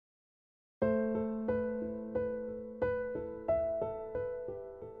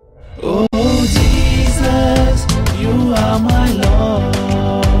Oh Jesus, you are my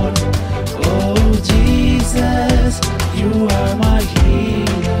Lord. Oh Jesus, you are my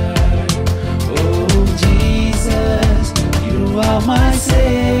healer. Oh Jesus, you are my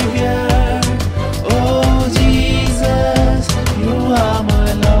Savior. Oh Jesus, you are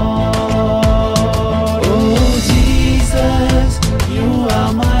my Lord. Oh Jesus, you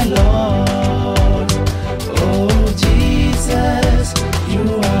are my Lord. Oh Jesus, you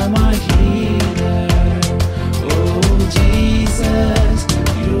are my healer. Oh Jesus,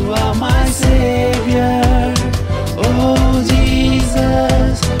 you are my Savior. Oh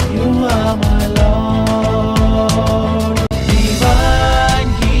Jesus, you are my Lord.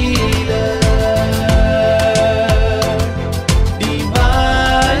 Divine healer,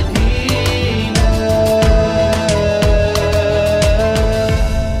 divine healer.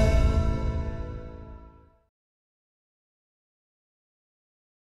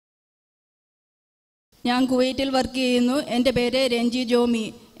 ഞാൻ കുവൈറ്റിൽ work ചെയ്യുന്നു. എൻ്റെ പേര് രഞ്ജി ജോമി.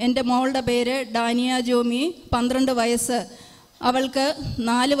 എൻ്റെ മോളുടെ പേര് ഡാനിയ ജോമി. 12 വയസ്സ്. അവൾക്ക്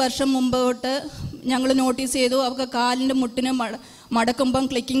 4 വർഷം മുമ്പ് തൊട്ട് ഞങ്ങൾ നോട്ടീസ് ചെയ്തു. അവൾക്ക് കാലിൻ്റെ മുട്ടിന് മടക്കുമ്പം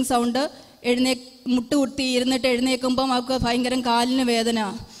ക്ലിക്കിംഗ് സൗണ്ട്, മുട്ട് കുത്തി ഇരുന്നിട്ട് എഴുന്നേൽക്കുമ്പം അവൾക്ക് ഭയങ്കര കാലിന് വേദന.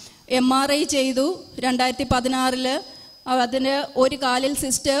 MRI ചെയ്തു 2016. അതിന് ഒരു കാലിൽ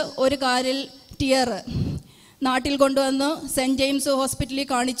സിസ്റ്റ്, ഒരു കാലിൽ ടിയർ. നാട്ടിൽ കൊണ്ടുവന്ന് സെൻറ്റ് ജെയിംസ് ഹോസ്പിറ്റലിൽ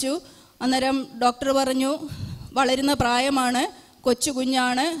കാണിച്ചു. അന്നേരം ഡോക്ടർ പറഞ്ഞു വളരുന്ന പ്രായമാണ്, കൊച്ചു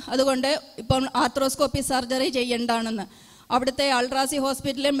കുഞ്ഞാണ്, അതുകൊണ്ട് ഇപ്പം ആർത്രോസ്കോപ്പി സർജറി ചെയ്യേണ്ടാണെന്ന്. അവിടുത്തെ അൾട്രാസി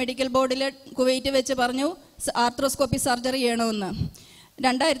ഹോസ്പിറ്റലിലെ മെഡിക്കൽ ബോർഡിൽ കുവൈറ്റ് വെച്ച് പറഞ്ഞു ആർത്രോസ്കോപ്പി സർജറി ചെയ്യണമെന്ന്.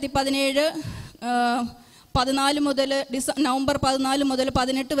 2017 നവംബർ 14 മുതൽ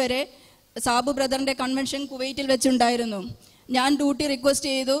 18 വരെ സാബു ബ്രദറിൻ്റെ കൺവെൻഷൻ കുവൈറ്റിൽ വെച്ചുണ്ടായിരുന്നു. ഞാൻ ഡ്യൂട്ടി റിക്വസ്റ്റ്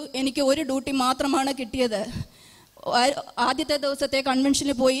ചെയ്തു. എനിക്ക് ഒരു ഡ്യൂട്ടി മാത്രമാണ് കിട്ടിയത്. ആദ്യത്തെ ദിവസത്തെ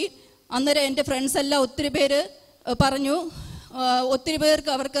കൺവെൻഷനിൽ പോയി. അന്നേരം എൻ്റെ ഫ്രണ്ട്സ് എല്ലാം ഒത്തിരി പേര് പറഞ്ഞു, ഒത്തിരി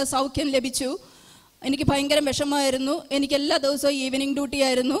പേർക്ക് അവർക്ക് സൗഖ്യം ലഭിച്ചു. എനിക്ക് ഭയങ്കര വിഷമമായിരുന്നു. എനിക്ക് എല്ലാ ദിവസവും ഈവനിങ് ഡ്യൂട്ടി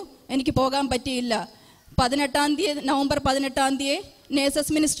ആയിരുന്നു. എനിക്ക് പോകാൻ പറ്റിയില്ല. നവംബർ 18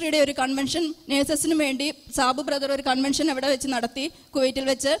 നേഴ്സസ് മിനിസ്ട്രിയുടെ ഒരു കൺവെൻഷൻ, നേഴ്സസിന് വേണ്ടി സാബു ബ്രദർ ഒരു കൺവെൻഷൻ അവിടെ വെച്ച് നടത്തി, കുവൈറ്റിൽ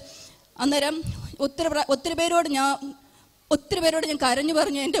വെച്ച്. അന്നേരം ഒത്തിരി പേരോട് ഞാൻ കരഞ്ഞു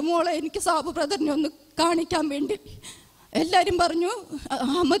പറഞ്ഞു, എൻ്റെ മോളെ എനിക്ക് സാബു ബ്രദറിനെ ഒന്ന് കാണിക്കാൻ വേണ്ടി. എല്ലാവരും പറഞ്ഞു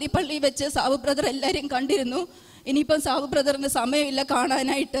അഹമ്മദി പള്ളി വെച്ച് സാബു ബ്രദർ എല്ലാവരും കണ്ടിരുന്നു. ഇനിയിപ്പം സാബു ബ്രദറിന് സമയമില്ല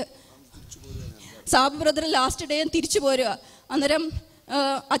കാണാനായിട്ട്. സാബു ബ്രദർ ലാസ്റ്റ് ഡേ തിരിച്ചു പോരുക. അന്നേരം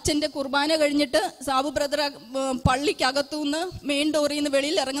അച്ഛൻ്റെ കുർബാന കഴിഞ്ഞിട്ട് സാബു ബ്രദർ പള്ളിക്കകത്തുനിന്ന് മെയിൻ ഡോറിൽ നിന്ന്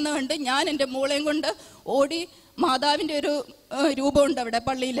വെളിയിൽ ഇറങ്ങുന്ന കണ്ട് ഞാൻ എൻ്റെ മോളെയും കൊണ്ട് ഓടി. മാതാവിൻ്റെ ഒരു രൂപമുണ്ട് അവിടെ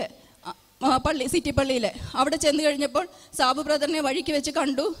സിറ്റി പള്ളിയിൽ. അവിടെ ചെന്ന് കഴിഞ്ഞപ്പോൾ സാബു ബ്രദറിനെ വഴിക്ക് വെച്ച്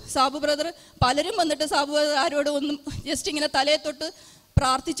കണ്ടു. സാബു ബ്രദർ പലരും വന്നിട്ട് സാബു ബ്രദർ ആരോടും ഒന്നും ജസ്റ്റ് ഇങ്ങനെ തലയെ തൊട്ട്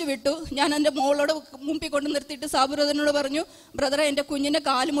പ്രാർത്ഥിച്ചു വിട്ടു. ഞാൻ എൻ്റെ മോളോട് മുമ്പിൽ കൊണ്ട് നിർത്തിയിട്ട് സാബു ബ്രദറിനോട് പറഞ്ഞു, ബ്രദറെ എൻ്റെ കുഞ്ഞിൻ്റെ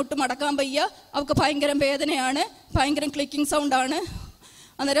കാലുമുട്ട് മടക്കാൻ വയ്യ, അവൾക്ക് ഭയങ്കര വേദനയാണ്, ഭയങ്കര ക്ലിക്കിംഗ് സൗണ്ടാണ്.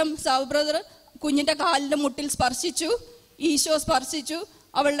 അന്നേരം സാബു ബ്രദർ കുഞ്ഞിൻ്റെ കാലിൻ്റെ മുട്ടിൽ സ്പർശിച്ചു. ഈശോ സ്പർശിച്ചു.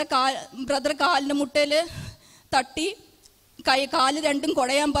 അവളുടെ ബ്രദർ കാലിൻ്റെ മുട്ടയിൽ തട്ടി കാല് രണ്ടും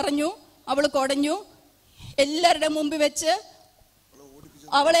കുടയാൻ പറഞ്ഞു. അവൾ കുടഞ്ഞു. എല്ലാവരുടെ മുമ്പിൽ വെച്ച്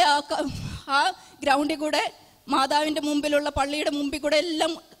അവളെ ആ ഗ്രൗണ്ടിൽ കൂടെ മാതാവിൻ്റെ മുമ്പിലുള്ള പള്ളിയുടെ മുമ്പിൽ കൂടെ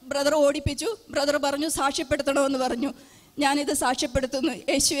എല്ലാം ബ്രദർ ഓടിപ്പിച്ചു. ബ്രദർ പറഞ്ഞു സാക്ഷ്യപ്പെടുത്തണമെന്ന് പറഞ്ഞു. ഞാനിത് സാക്ഷ്യപ്പെടുത്തുന്നു.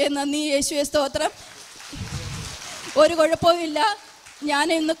 യേശുവേ നന്ദി, യേശുവേ സ്തോത്രം. ഒരു കുഴപ്പമില്ല.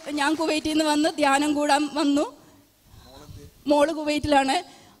 ഞാൻ കുവൈറ്റിൽ നിന്ന് വന്ന് ധ്യാനം കൂടാൻ വന്നു. മോള് കുവൈറ്റിലാണ്.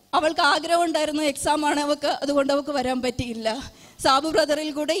 അവൾക്ക് ആഗ്രഹം ഉണ്ടായിരുന്നു, എക്സാമാണ് അവൾക്ക്, അതുകൊണ്ട് അവൾക്ക് വരാൻ പറ്റിയില്ല. സാബു ബ്രദറിൽ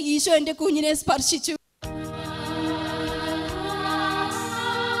കൂടെ ഈശോ എൻ്റെ കുഞ്ഞിനെ സ്പർശിച്ചു.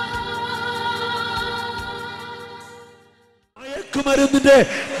 മയക്കുമരുന്നിന്റെ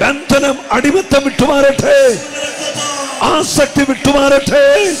ബന്ധനം, അടിമത്തം വിട്ടുമാറട്ടെ, ആസക്തി വിട്ടുമാറട്ടെ,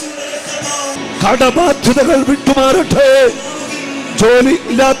 കടബാധ്യതകൾ വിട്ടുമാറട്ടെ, ജോലി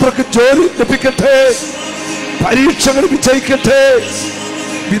ഇല്ലാത്തവർക്ക് ജോലി ലഭിക്കട്ടെ, പരീക്ഷകൾ വിജയിക്കട്ടെ,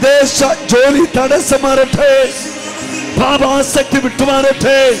 വിദേശ ജോലി തടസ്സം മാറട്ടെ, പാപാസക്തി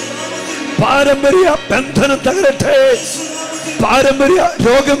വിട്ടുമാറട്ടെ, പാരമ്പര്യ ബന്ധനം തകരട്ടെ, പാരമ്പര്യ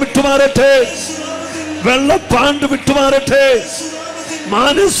രോഗം വിട്ടുമാറട്ടെ, വെള്ളപ്പാണ്ട് വിട്ടുമാറട്ടെ,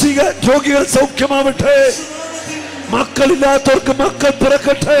 മാനസിക രോഗികൾ സൗഖ്യമാവട്ടെ, മക്കളില്ലാത്തവർക്ക് മക്കൾ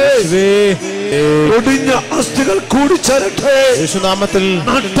പിറക്കട്ടെ, ഒടിഞ്ഞ അസ്ഥികൾ കൂടിച്ചേരട്ടെ യേശുനാമത്തിൽ,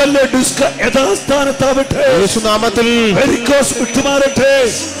 നട്ടല് disk യഥാസ്ഥാനത്താവട്ടെ യേശുനാമത്തിൽ, varicose വിട്ടുമാറട്ടെ,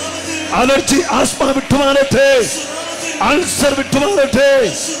 allergy asthma വിട്ടുമാറട്ടെ, ulcer വിട്ടുമാറട്ടെ,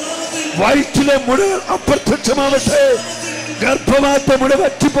 വയറ്റിലെ മുഴകൾ അപ്രത്യക്ഷമാവട്ടെ, ഗർഭപാത്ര മുഴ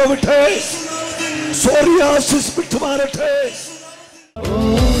വറ്റിപ്പോവട്ടെ, psoriasis വിട്ടുമാറട്ടെ.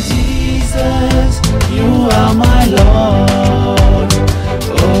 Jesus, you are my Lord.